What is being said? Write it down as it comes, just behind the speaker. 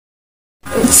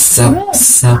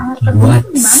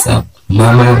WhatsApp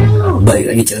mama,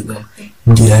 balik lagi channel gue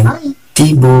Dian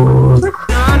Tibur.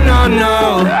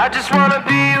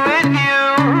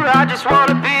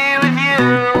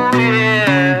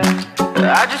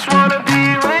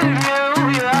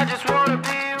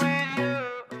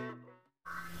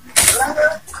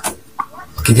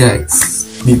 Oke guys,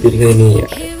 di video ini ya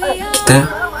kita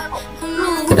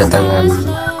kedatangan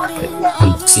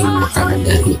unboxing makanan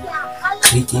dari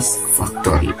Richese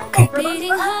Factory, oke?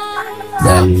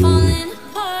 Dan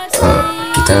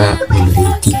kita membeli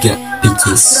 3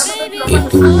 Richese,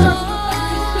 yaitu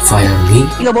Firely,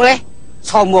 nggak boleh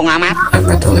sombong amat, yang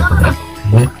nggak tahu level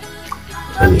berapa,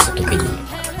 ini 1 kg,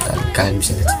 dan kalian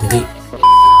bisa lihat sendiri.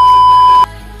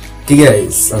 Oke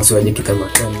guys, langsung aja kita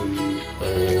makan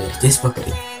Richese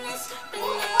Factory.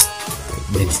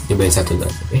 Cobain satu dulu,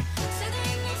 oke?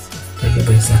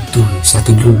 Cobain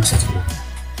satu dulu.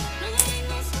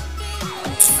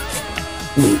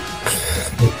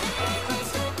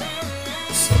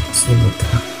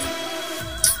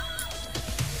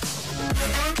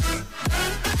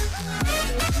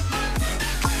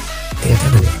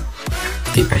 Kelihatan ya?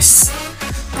 Tipes.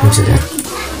 Kamu bisa lihat?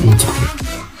 Ini cepet.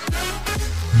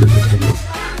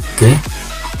 Oke.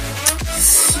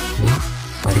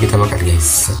 Mari kita makan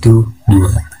guys. 1, 2,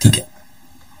 3.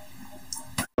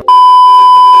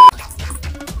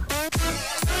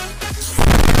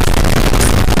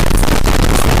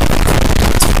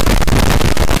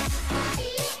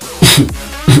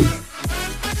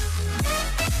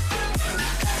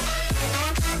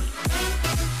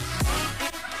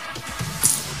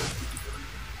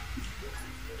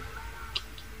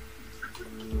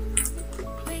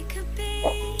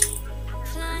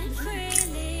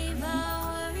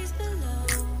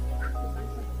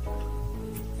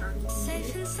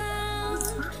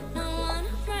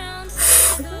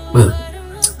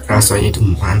 Rasanya itu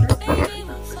mantap banget.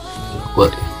 Buat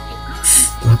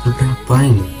berapa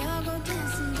ini?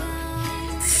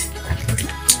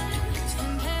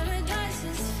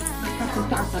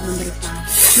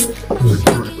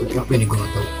 Berapa ini? Gue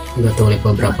nggak tahu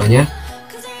level berapanya.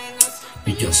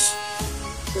 Jos.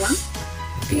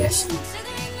 Yes.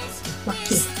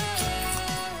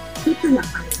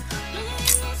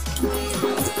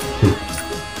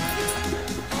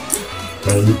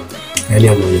 Ini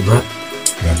yang 5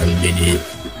 akan jadi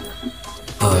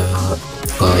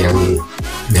yang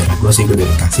daerah gua sih, gue dari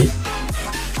Tasik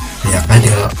ya kan,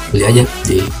 tinggal beli aja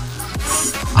di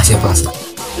Asia Plaza,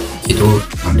 itu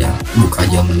ada buka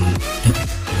jam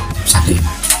 1 ya,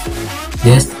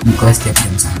 dia buka setiap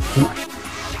jam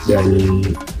 1 dan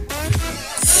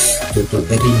tutup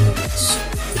dari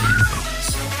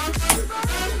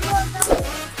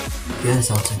ya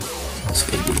saus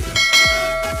kayak gini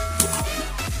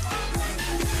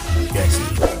guys.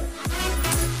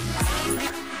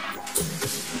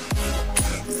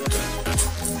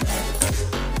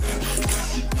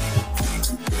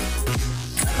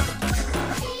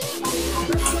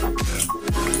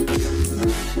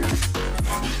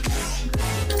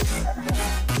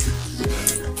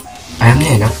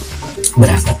 Ayamnya enak,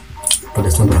 berasa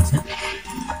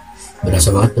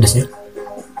banget pedasnya.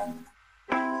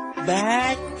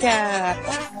 baca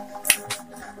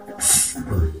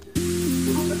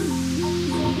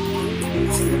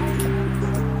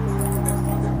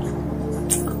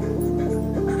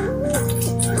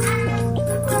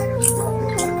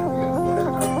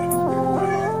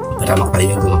pertama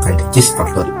kalinya gue makan Richese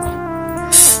Factory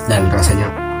dan rasanya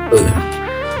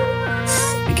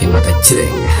bikin mata cereng.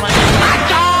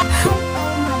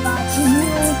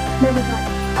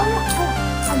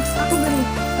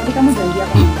 Tadi kamu janji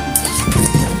apa?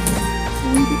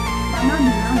 Mama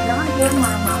bilang jangan keluar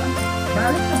malam-malam.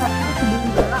 Balik ke hotel sebelum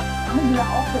gelap. Kamu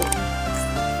bilang oke.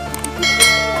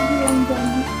 Itu yang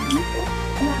janji itu.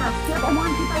 Ya setiap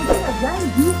omongan kita itu nggak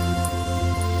janji.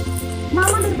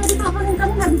 Mama dari tadi teleponin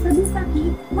kamu nggak bisa Ki.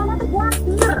 Mama tuh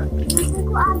khawatir.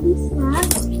 Aku habis kan.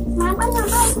 Mama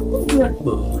nyampe aku tidur.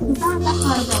 Kita atas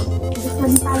harga.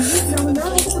 Terus pagi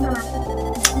mudah-mudahan itu sudah matang.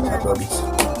 Aku habis.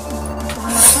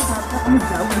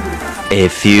 A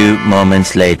few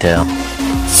moments later.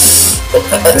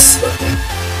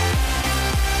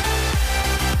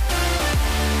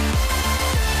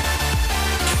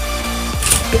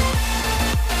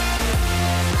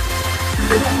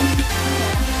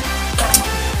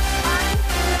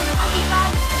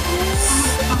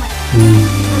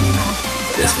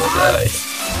 That's my guy.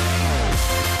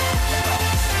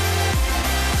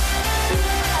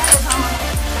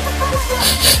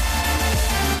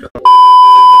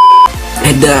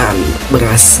 Edan,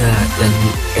 berasa dan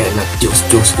enak, jos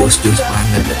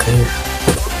banget ya, kayak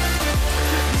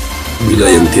Bila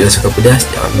yang tidak suka pedas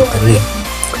jangan makan nih.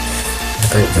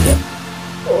 Makan pedas.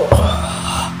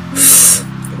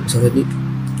 Sangat di.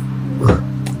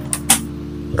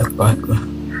 Berapa?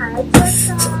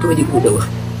 Satu aja udah wah.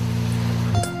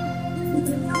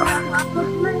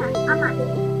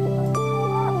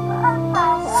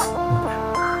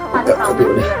 Tapi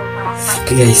udah.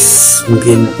 Oke guys,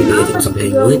 mungkin video ini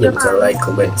sampai sini dulu. Jangan lupa like,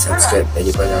 comment, subscribe, dan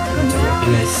juga nyalakan loncengnya. Oke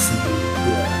guys.